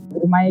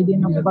Umayag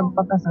din ako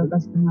pagpakasal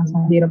kasi nasa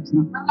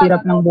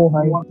hirap ng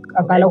buhay.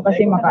 Akala ko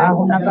kasi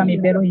makaahon na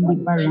kami pero hindi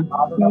pala.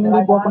 Yung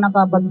hindi po ako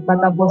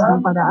nakapagpatapos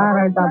ng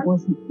pag-aaral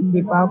tapos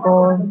hindi pa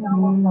ako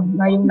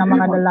ngayong na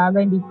mga dalaga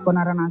hindi ko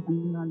naranasan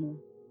gano'n.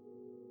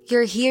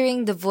 You're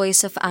hearing the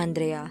voice of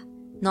Andrea,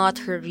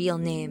 not her real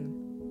name.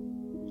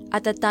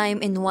 At a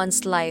time in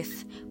one's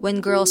life when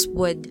girls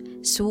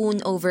would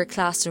swoon over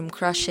classroom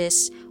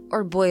crushes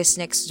or boys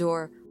next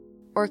door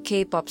or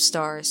K-pop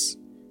stars,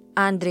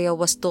 Andrea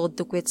was told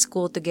to quit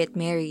school to get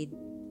married.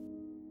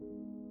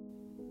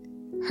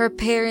 Her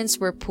parents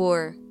were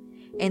poor,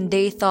 and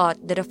they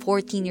thought that a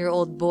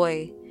 14-year-old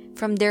boy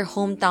from their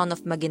hometown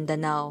of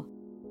Maguindanao,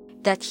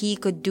 that he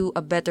could do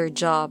a better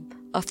job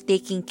of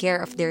taking care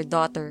of their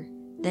daughter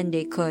than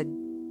they could.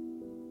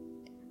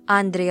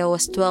 Andrea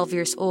was 12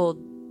 years old,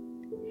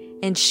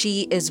 and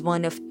she is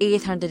one of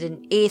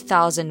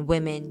 808,000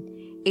 women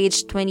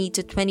aged 20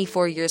 to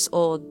 24 years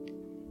old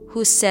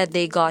who said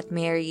they got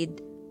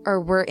married or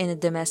were in a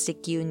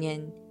domestic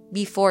union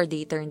before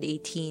they turned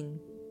 18.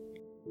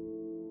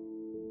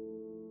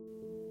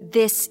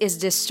 This is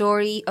the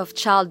story of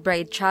child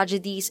bride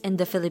tragedies in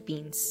the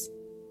Philippines.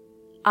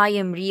 I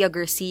am Ria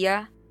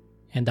Garcia.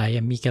 And I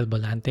am Mikkel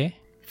Bolante.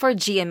 For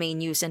GMA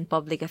News and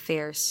Public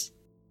Affairs.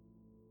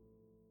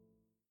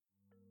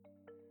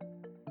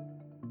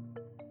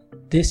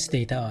 This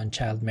data on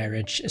child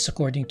marriage is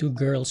according to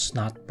Girls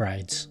Not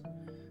Brides,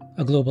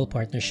 a global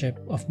partnership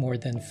of more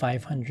than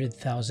 500,000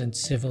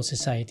 civil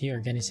society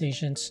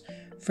organizations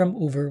from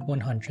over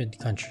 100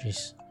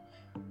 countries,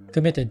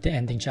 committed to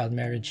ending child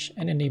marriage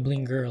and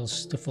enabling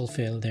girls to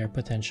fulfill their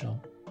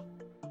potential.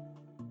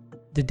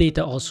 The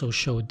data also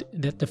showed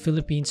that the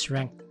Philippines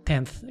ranked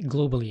 10th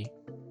globally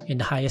in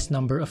the highest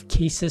number of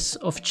cases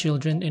of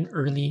children in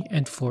early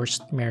and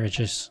forced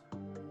marriages.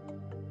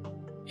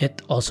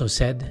 It also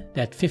said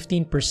that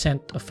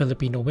 15% of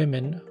Filipino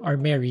women are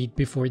married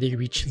before they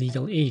reach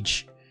legal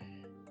age,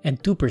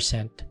 and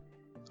 2%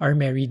 are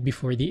married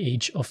before the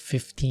age of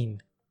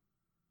 15.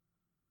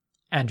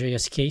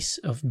 Andrea's case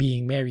of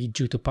being married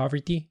due to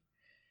poverty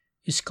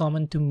is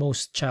common to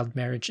most child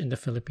marriage in the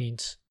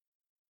Philippines,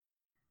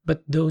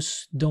 but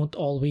those don't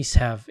always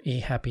have a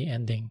happy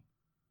ending.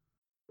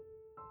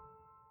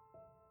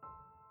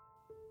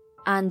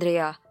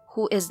 Andrea,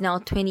 who is now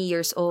 20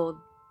 years old,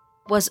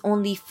 was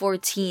only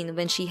 14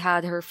 when she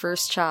had her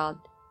first child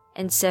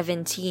and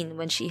 17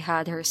 when she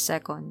had her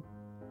second.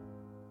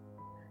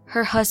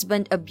 Her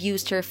husband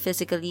abused her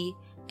physically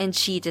and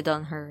cheated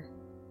on her.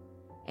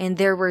 And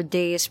there were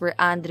days where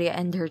Andrea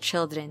and her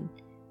children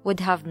would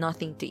have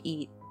nothing to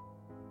eat.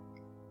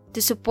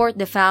 To support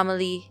the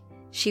family,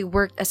 she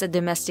worked as a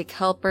domestic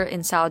helper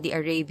in Saudi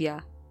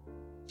Arabia.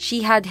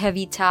 She had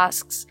heavy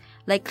tasks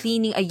like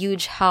cleaning a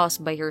huge house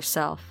by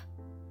herself,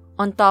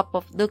 on top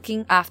of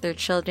looking after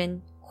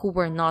children who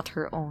were not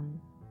her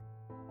own.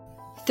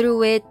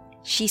 Through it,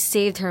 she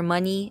saved her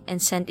money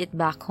and sent it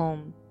back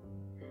home,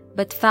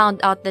 but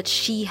found out that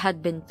she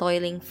had been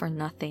toiling for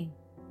nothing.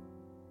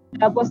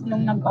 Tapos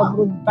nung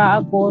nag-abroad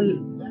pa ako,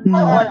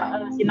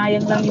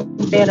 sinayang lang yung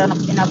pera na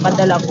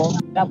pinapadala ko.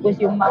 Tapos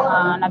yung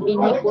mga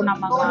nabili ko na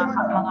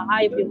mga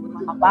hayop, yung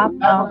mga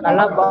baka,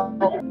 kalabaw.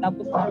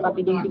 Tapos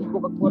napapidilding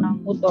ko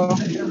ng motor.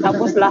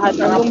 Tapos lahat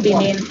na yung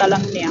binenta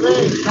lang niya.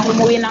 Nung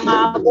umuwi na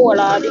nga ako,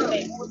 wala din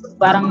eh.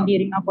 Parang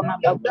hindi rin ako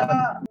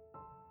nag-abroad.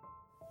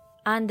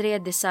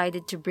 Andrea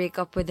decided to break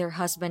up with her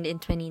husband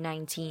in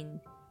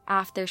 2019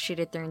 after she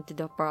returned to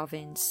the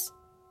province.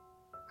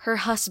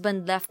 Her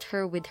husband left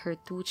her with her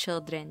 2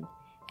 children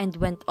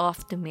and went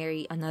off to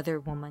marry another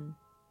woman.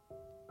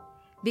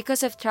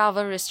 Because of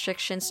travel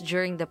restrictions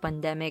during the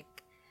pandemic,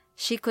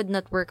 she could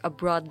not work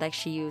abroad like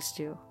she used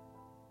to.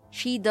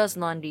 She does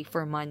laundry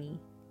for money.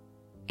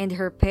 And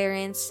her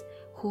parents,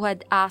 who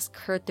had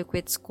asked her to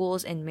quit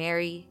schools and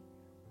marry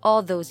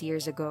all those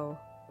years ago,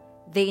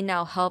 they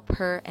now help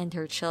her and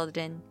her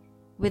children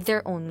with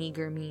their own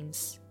meager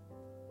means.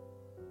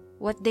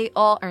 What they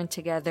all earn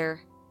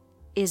together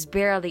is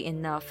barely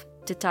enough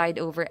to tide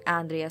over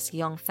Andrea's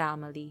young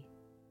family.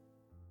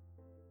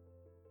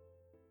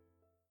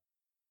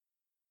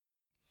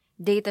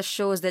 Data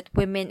shows that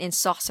women in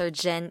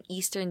Soxargen,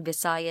 Eastern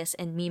Visayas,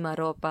 and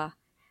Mimaropa,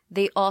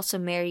 they also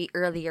marry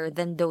earlier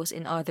than those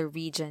in other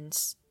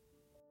regions.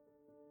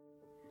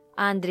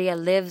 Andrea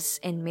lives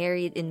and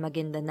married in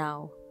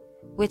Maguindanao,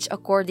 which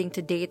according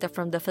to data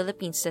from the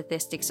Philippine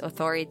Statistics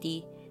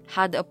Authority,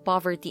 had a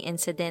poverty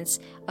incidence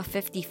of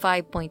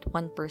 55.1%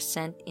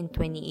 in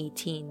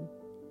 2018.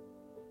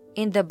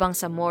 In the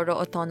Bangsamoro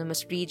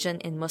Autonomous Region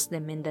in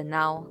Muslim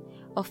Mindanao,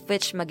 of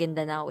which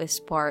Maguindanao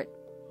is part,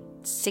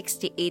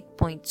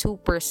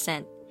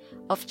 68.2%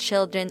 of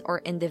children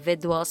or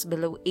individuals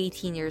below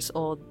 18 years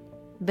old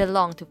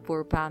belong to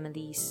poor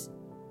families.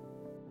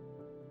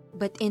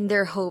 But in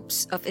their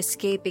hopes of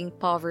escaping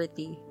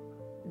poverty,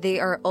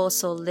 they are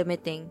also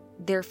limiting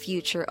their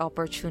future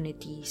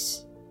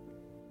opportunities.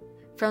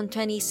 From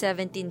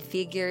 2017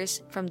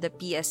 figures from the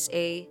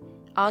PSA,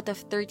 out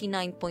of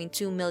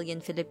 39.2 million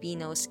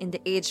Filipinos in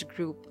the age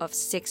group of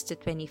 6 to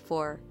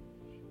 24,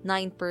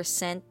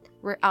 9%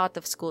 were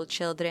out-of-school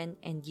children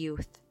and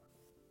youth.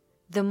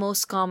 The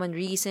most common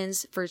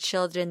reasons for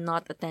children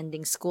not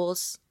attending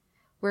schools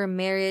were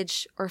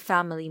marriage or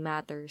family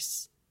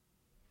matters.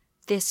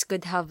 This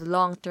could have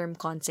long-term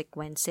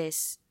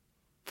consequences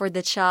for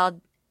the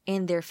child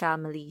and their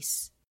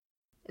families.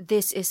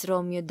 This is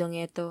Romeo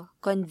Dongeto,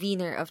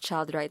 convener of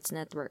Child Rights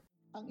Network.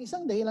 Ang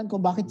isang dahilan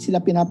kung bakit sila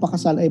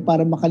pinapakasal ay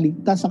para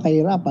makaligtas sa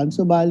kahirapan,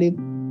 subalit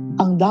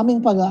ang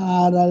daming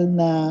pag-aaral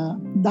na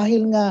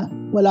dahil nga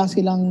wala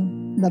silang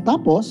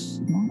natapos,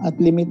 no, at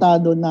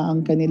limitado na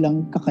ang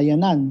kanilang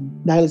kakayanan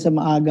dahil sa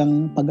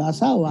maagang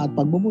pag-aasawa at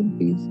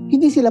pagbubuntis,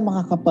 hindi sila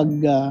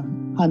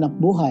makakapaghanap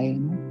buhay.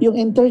 No? Yung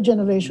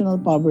intergenerational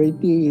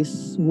poverty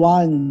is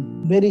one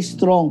very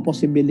strong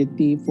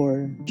possibility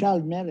for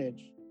child marriage.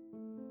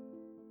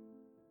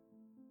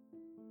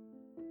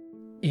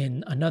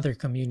 In another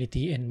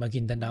community in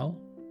Maguindanao,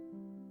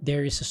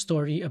 there is a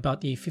story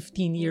about a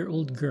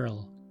 15-year-old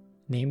girl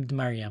named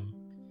Mariam,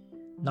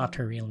 not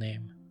her real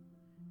name.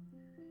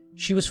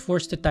 She was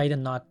forced to tie the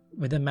knot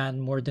with a man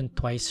more than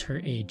twice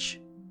her age.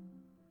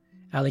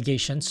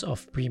 Allegations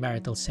of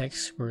premarital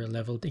sex were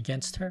leveled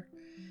against her,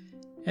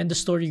 and the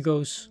story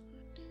goes,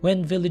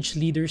 when village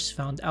leaders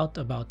found out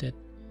about it,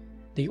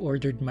 they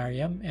ordered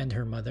Mariam and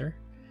her mother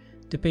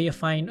to pay a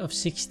fine of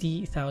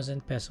 60,000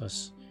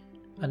 pesos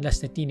unless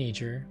the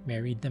teenager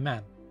married the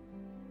man.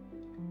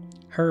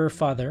 Her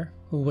father,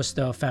 who was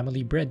the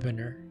family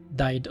breadwinner,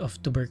 died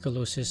of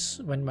tuberculosis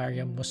when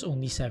Mariam was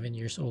only 7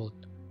 years old.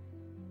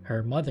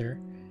 Her mother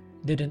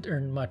didn't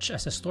earn much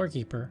as a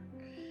storekeeper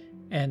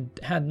and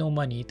had no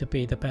money to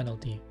pay the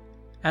penalty.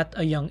 At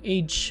a young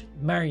age,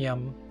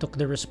 Mariam took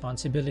the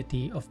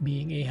responsibility of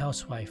being a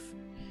housewife.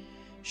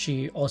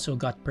 She also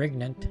got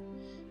pregnant,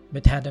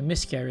 but had a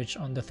miscarriage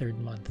on the 3rd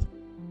month.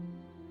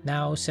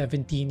 Now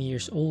 17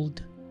 years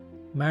old,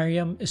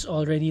 Mariam is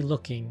already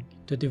looking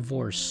to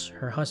divorce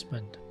her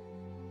husband.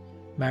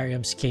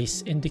 Mariam's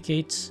case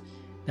indicates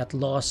that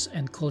laws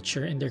and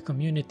culture in their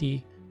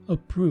community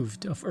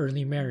approved of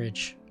early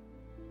marriage.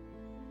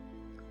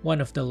 One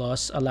of the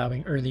laws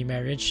allowing early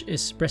marriage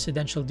is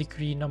Presidential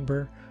Decree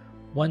number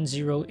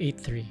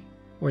 1083,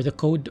 or the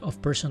Code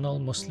of Personal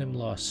Muslim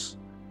Laws.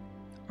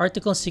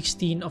 Article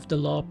 16 of the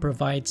law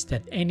provides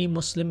that any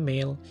Muslim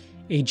male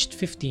aged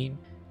 15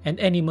 and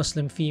any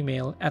Muslim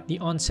female at the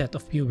onset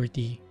of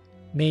puberty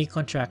may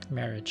contract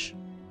marriage.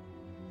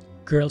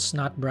 Girls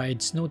Not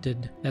Brides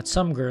noted that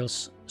some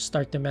girls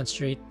start to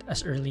menstruate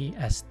as early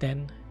as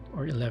 10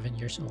 or 11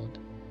 years old.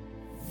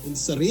 In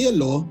Sharia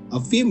law, a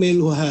female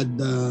who had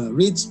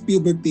reached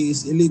puberty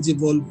is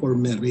eligible for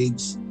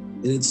marriage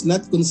and it's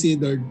not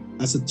considered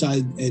as a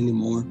child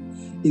anymore.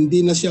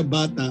 Hindi na siya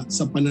bata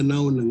sa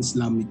pananaw ng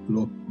Islamic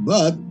law.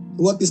 But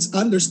what is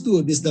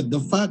understood is that the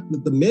fact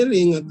that the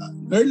marrying at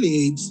an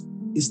early age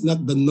is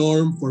not the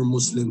norm for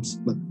Muslims,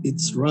 but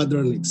it's rather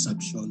an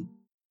exception.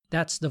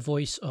 That's the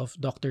voice of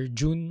Dr.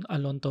 June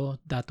Alonto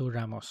Datu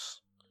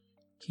Ramos.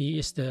 He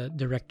is the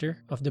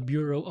director of the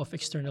Bureau of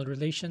External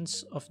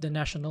Relations of the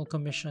National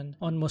Commission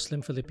on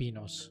Muslim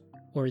Filipinos,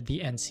 or the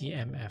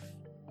NCMF.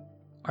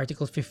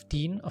 Article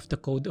 15 of the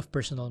Code of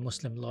Personal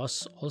Muslim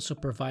Laws also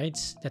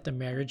provides that a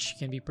marriage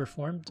can be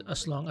performed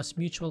as long as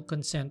mutual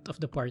consent of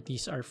the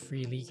parties are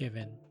freely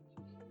given.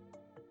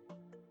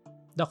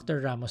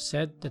 Dr. Ramos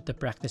said that the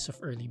practice of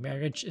early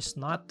marriage is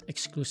not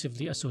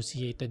exclusively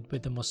associated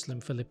with the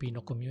Muslim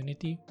Filipino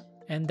community,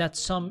 and that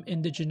some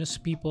indigenous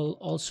people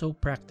also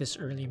practice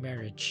early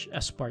marriage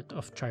as part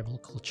of tribal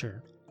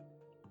culture.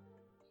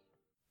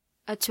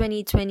 A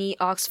 2020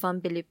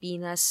 Oxfam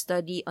Pilipinas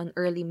study on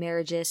early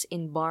marriages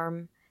in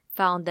BARM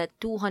found that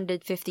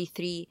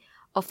 253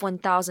 of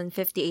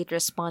 1,058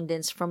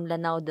 respondents from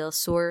Lanao del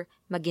Sur,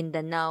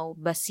 Maguindanao,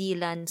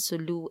 Basilan,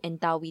 Sulu, and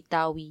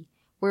Tawi-Tawi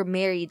were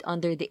married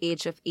under the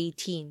age of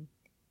 18.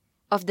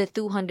 Of the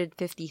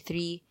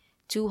 253,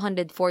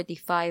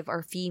 245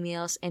 are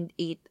females and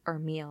 8 are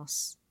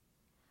males.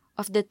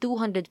 Of the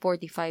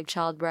 245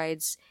 child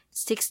brides,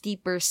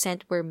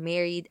 60% were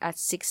married at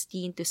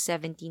 16 to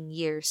 17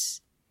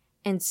 years,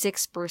 and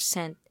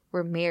 6%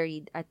 were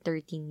married at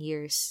 13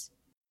 years.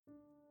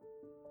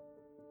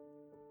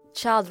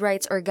 Child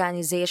rights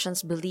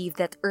organizations believe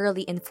that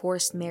early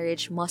enforced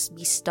marriage must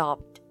be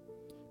stopped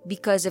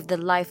because of the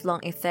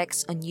lifelong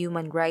effects on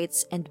human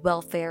rights and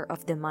welfare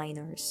of the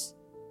minors.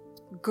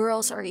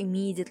 Girls are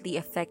immediately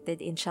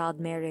affected in child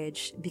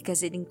marriage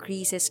because it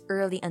increases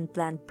early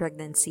unplanned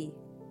pregnancy.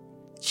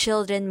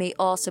 Children may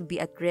also be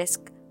at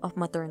risk of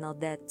maternal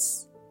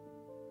deaths.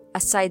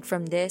 Aside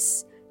from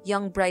this,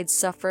 young brides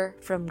suffer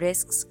from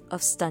risks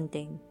of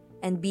stunting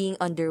and being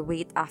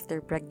underweight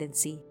after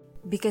pregnancy,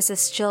 because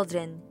as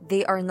children,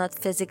 they are not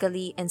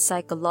physically and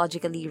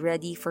psychologically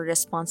ready for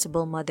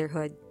responsible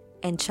motherhood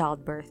and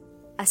childbirth.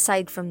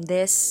 Aside from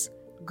this,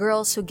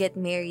 girls who get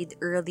married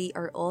early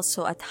are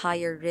also at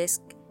higher risk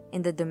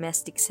in the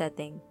domestic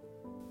setting.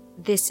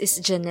 This is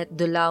Janet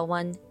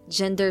Dulawan,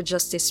 Gender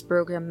Justice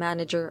Program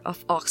Manager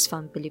of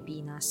Oxfam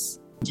Pilipinas.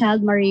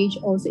 Child marriage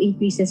also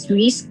increases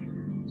risk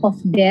of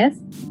death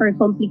or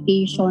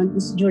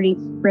complications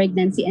during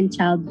pregnancy and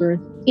childbirth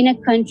in a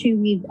country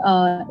with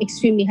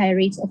extremely high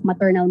rates of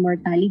maternal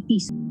mortality.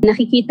 So,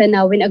 nakikita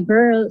na when a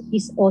girl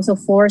is also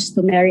forced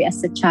to marry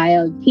as a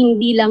child,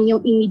 hindi lang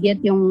yung immediate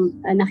yung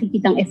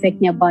nakikitang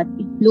effect niya, but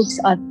it looks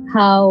at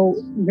how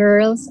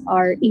girls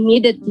are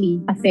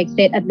immediately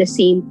affected at the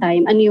same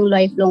time. Ano yung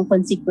lifelong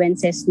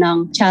consequences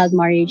ng child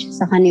marriage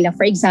sa kanila?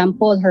 For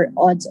example, her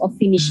odds of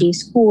finishing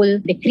school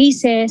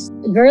decreases.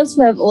 Girls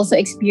who have also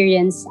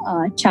experienced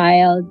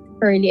child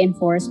early and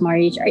forced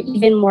marriage are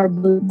even more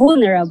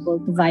vulnerable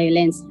to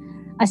violence,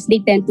 as they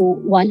tend to,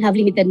 one, have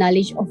limited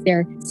knowledge of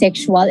their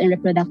sexual and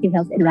reproductive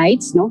health and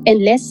rights,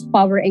 and less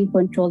power and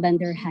control than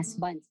their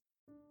husbands.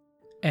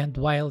 And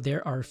while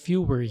there are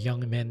fewer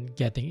young men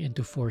getting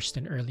into forced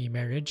and early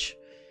marriage,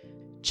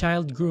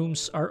 child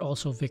grooms are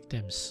also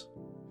victims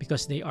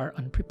because they are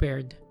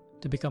unprepared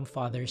to become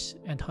fathers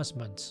and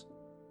husbands.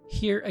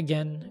 Here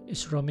again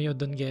is Romeo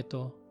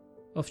Dongueto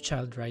of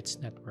Child Rights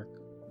Network.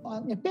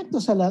 Ang epekto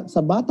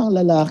sa batang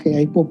lalaki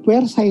ay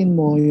pupwersahin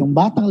mo yung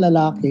batang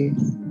lalaki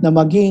na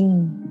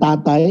maging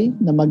tatay,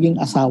 na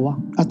maging asawa.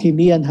 At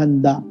hindi yan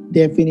handa.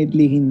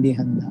 Definitely hindi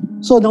handa.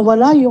 So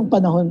nawala yung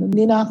panahon,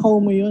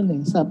 ninakaw mo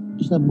yun sa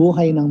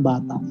buhay ng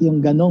bata.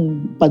 Yung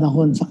ganong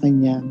panahon sa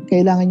kanya.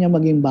 Kailangan niya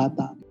maging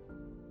bata.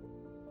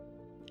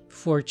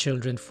 For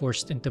children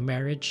forced into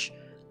marriage,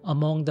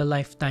 among the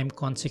lifetime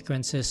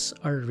consequences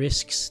are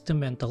risks to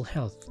mental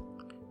health.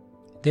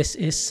 This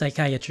is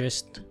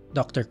psychiatrist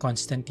Dr.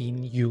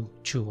 Constantine Yu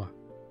Chua.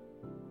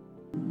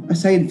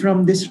 Aside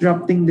from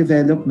disrupting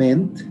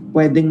development,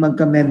 pwedeng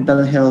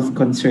magka-mental health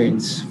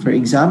concerns. For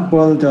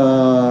example, the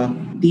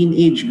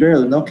teenage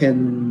girl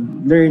can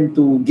learn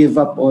to give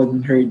up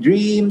on her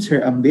dreams,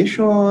 her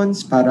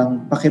ambitions.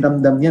 Parang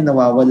pakiramdam niya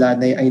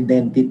nawawala na yung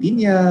identity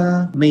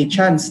niya. May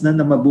chance na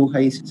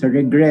mabuhay sa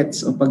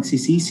regrets o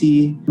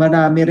pagsisisi.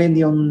 Marami rin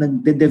yung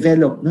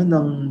nagde-develop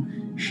ng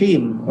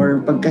shame or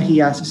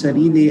pagkahiya sa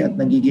sarili at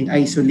nagiging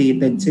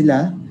isolated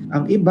sila.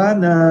 Ang iba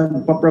na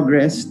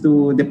pa-progress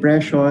to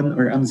depression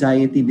or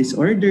anxiety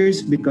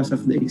disorders because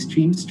of the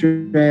extreme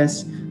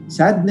stress,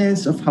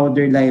 sadness of how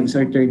their lives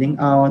are turning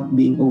out,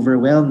 being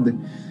overwhelmed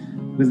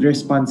with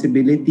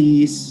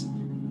responsibilities,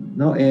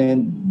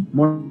 and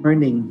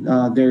mourning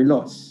their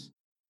loss.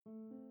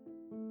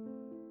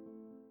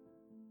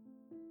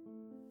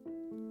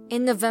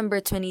 In November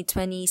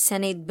 2020,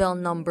 Senate Bill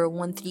number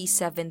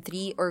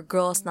 1373 or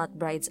Girls Not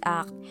Brides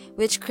Act,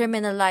 which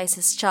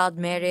criminalizes child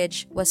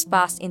marriage, was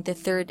passed into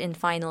third and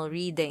final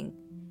reading.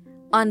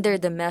 Under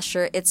the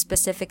measure, it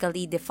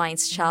specifically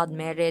defines child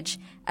marriage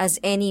as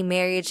any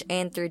marriage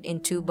entered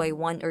into by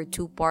one or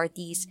two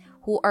parties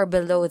who are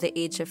below the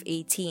age of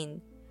 18,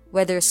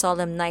 whether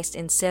solemnized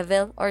in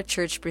civil or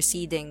church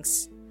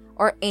proceedings,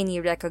 or any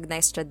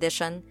recognized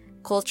tradition,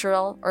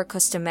 cultural, or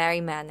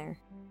customary manner.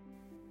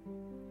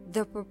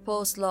 The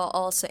proposed law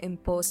also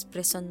imposed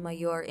prison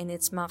mayor in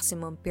its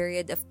maximum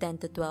period of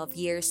 10 to 12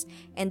 years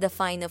and a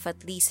fine of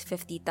at least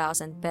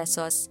 50,000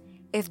 pesos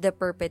if the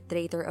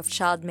perpetrator of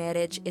child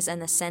marriage is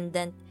an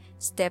ascendant,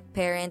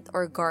 step-parent,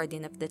 or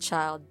guardian of the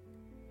child.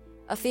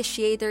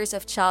 Officiators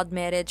of child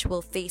marriage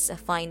will face a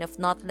fine of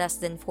not less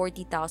than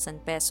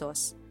 40,000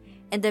 pesos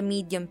and a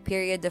medium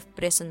period of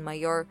prison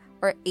mayor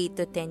or 8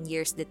 to 10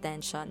 years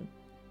detention.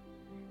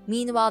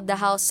 Meanwhile, the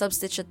House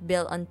Substitute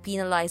Bill on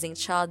penalizing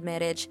child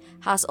marriage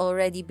has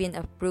already been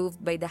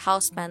approved by the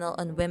House Panel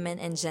on Women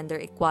and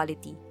Gender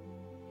Equality.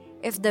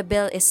 If the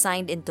bill is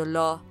signed into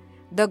law,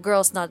 the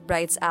Girls Not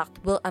Brides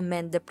Act will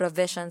amend the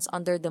provisions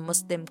under the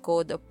Muslim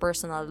Code of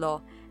Personal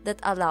Law that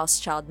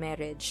allows child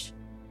marriage.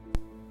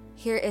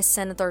 Here is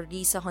Senator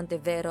Risa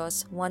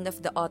Hontiveros, one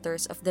of the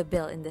authors of the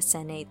bill in the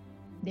Senate.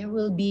 There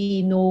will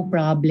be no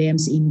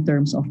problems in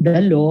terms of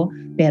the law,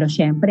 pero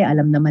syempre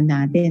alam naman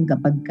natin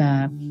kapag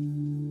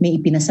may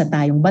ipinasa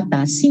tayong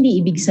batas, hindi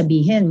ibig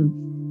sabihin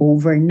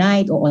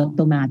overnight o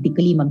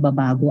automatically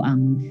magbabago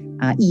ang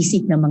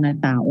isip ng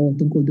mga tao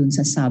tungkol dun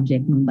sa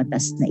subject ng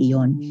batas na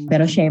iyon.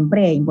 Pero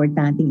syempre,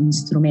 importanteng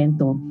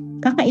instrumento,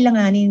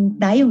 kakailanganin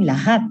tayong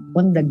lahat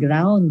on the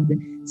ground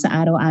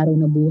sa araw-araw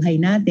na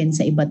buhay natin,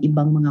 sa iba't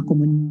ibang mga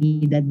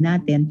komunidad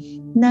natin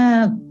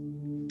na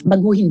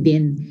baguhin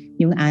din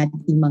yung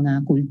ating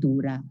mga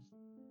kultura.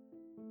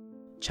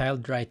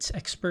 Child rights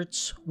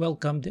experts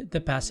welcomed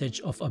the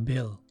passage of a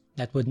bill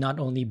that would not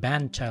only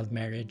ban child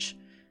marriage,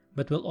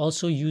 but will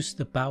also use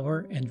the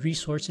power and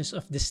resources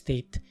of the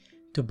state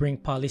to bring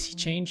policy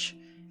change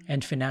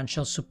and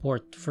financial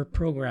support for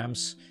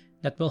programs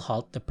that will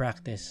halt the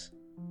practice.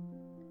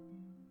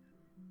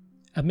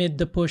 Amid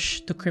the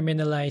push to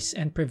criminalize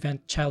and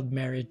prevent child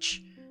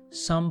marriage,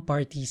 some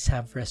parties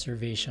have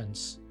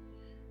reservations.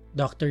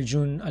 Dr.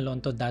 June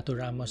Alonto Datu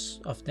Ramos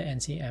of the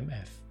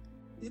NCMF.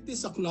 It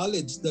is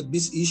acknowledged that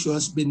this issue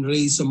has been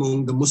raised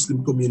among the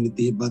Muslim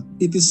community, but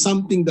it is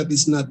something that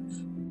is not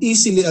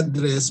easily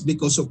addressed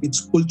because of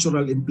its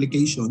cultural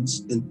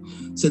implications and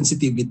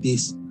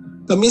sensitivities.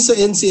 kami sa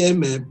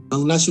NCMF,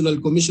 ang National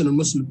Commission on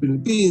Muslim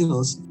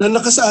Filipinos, na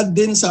nakasaad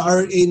din sa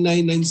RA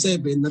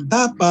 997 na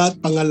dapat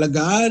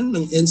pangalagaan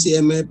ng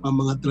NCMF ang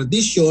mga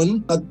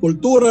tradisyon at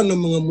kultura ng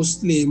mga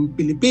Muslim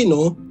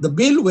Pilipino. The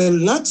bill will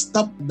not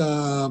stop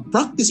the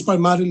practice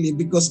primarily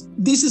because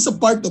this is a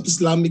part of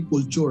Islamic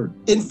culture.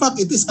 In fact,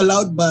 it is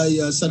allowed by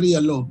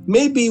Sharia law.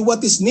 Maybe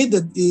what is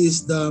needed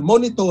is the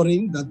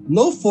monitoring that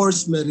no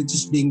forced marriage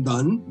is being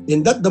done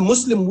and that the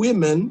Muslim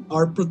women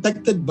are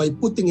protected by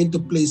putting into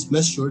place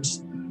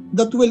measures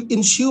that will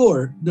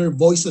ensure their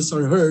voices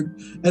are heard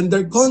and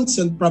their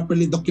consent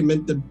properly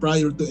documented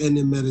prior to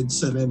any marriage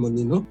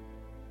ceremony, no?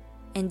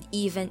 And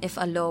even if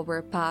a law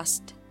were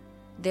passed,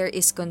 there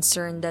is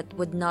concern that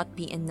would not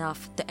be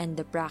enough to end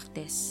the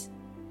practice.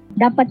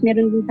 Dapat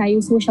meron din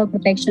tayong social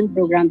protection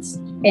programs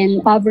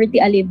and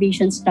poverty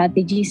alleviation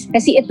strategies.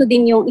 Kasi ito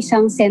din yung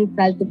isang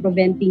central to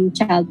preventing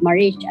child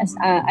marriage. As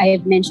I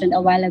have mentioned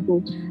a while ago,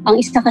 ang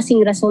isa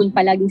kasing rason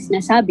palaging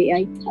sinasabi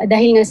ay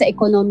dahil nga sa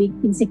economic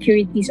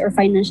insecurities or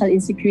financial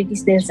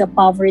insecurities dahil sa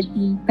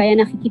poverty,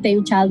 kaya nakikita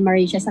yung child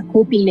marriage as a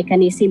coping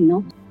mechanism,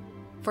 no?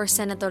 For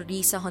Senator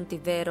Risa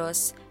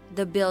Hontiveros,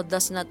 the bill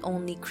does not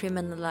only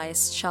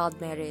criminalize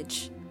child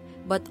marriage,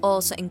 but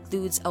also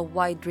includes a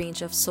wide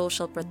range of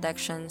social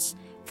protections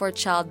for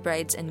child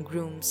brides and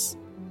grooms.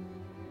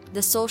 The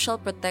social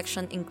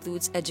protection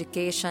includes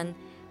education,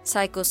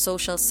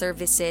 psychosocial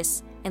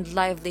services, and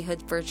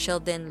livelihood for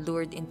children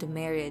lured into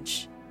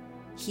marriage.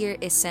 Here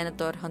is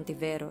Senator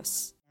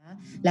Hontiveros.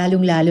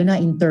 Lalong-lalo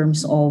na in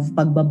terms of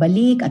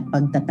pagbabalik at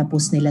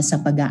pagtatapos nila sa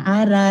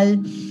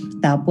pag-aaral,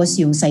 tapos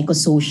yung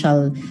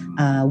psychosocial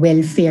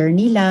welfare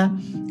nila,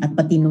 at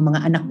pati ng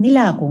mga anak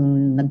nila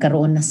kung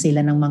nagkaroon na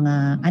sila ng mga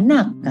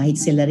anak, kahit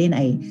sila rin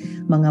ay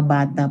mga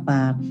bata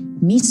pa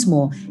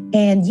mismo.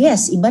 And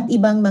yes, iba't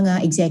ibang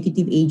mga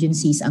executive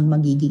agencies ang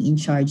magiging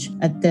in charge.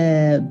 At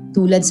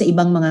tulad sa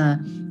ibang mga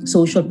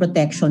social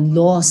protection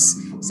laws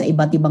sa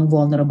iba't ibang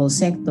vulnerable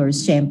sectors,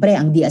 syempre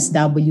ang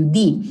DSWD,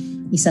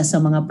 isa sa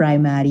mga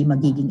primary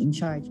magiging in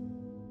charge.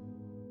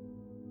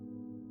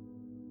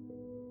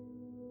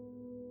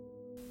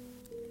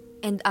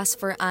 And as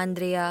for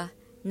Andrea,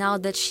 now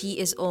that she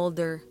is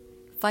older,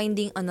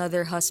 finding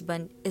another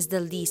husband is the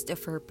least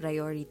of her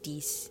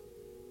priorities.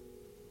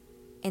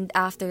 And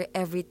after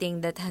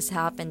everything that has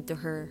happened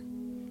to her,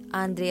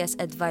 Andrea's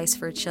advice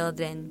for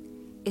children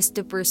is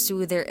to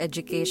pursue their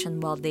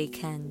education while they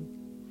can.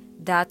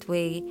 That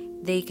way,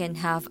 they can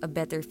have a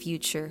better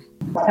future.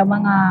 Sa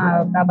mga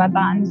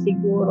kabataan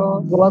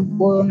siguro, huwag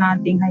po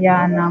nating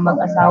hayaan na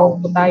mag-asawa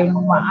po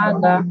tayong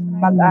maaga.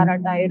 Mag-aral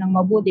tayo ng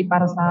mabuti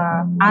para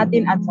sa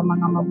atin at sa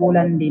mga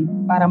magulang din,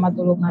 para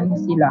matulungan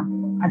sila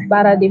at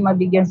para din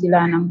mabigyan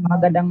sila ng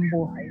magandang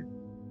buhay.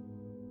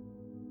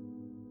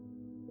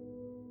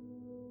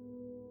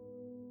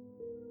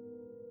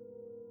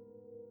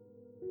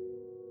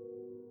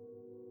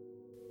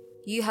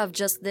 You have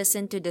just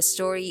listened to the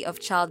story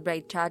of child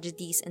bride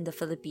tragedies in the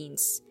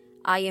Philippines.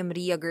 I am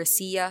Ria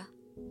Garcia.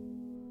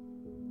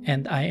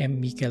 And I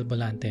am Mikkel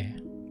Bolante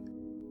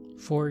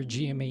for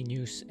GMA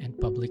News and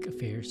Public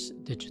Affairs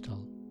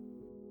Digital.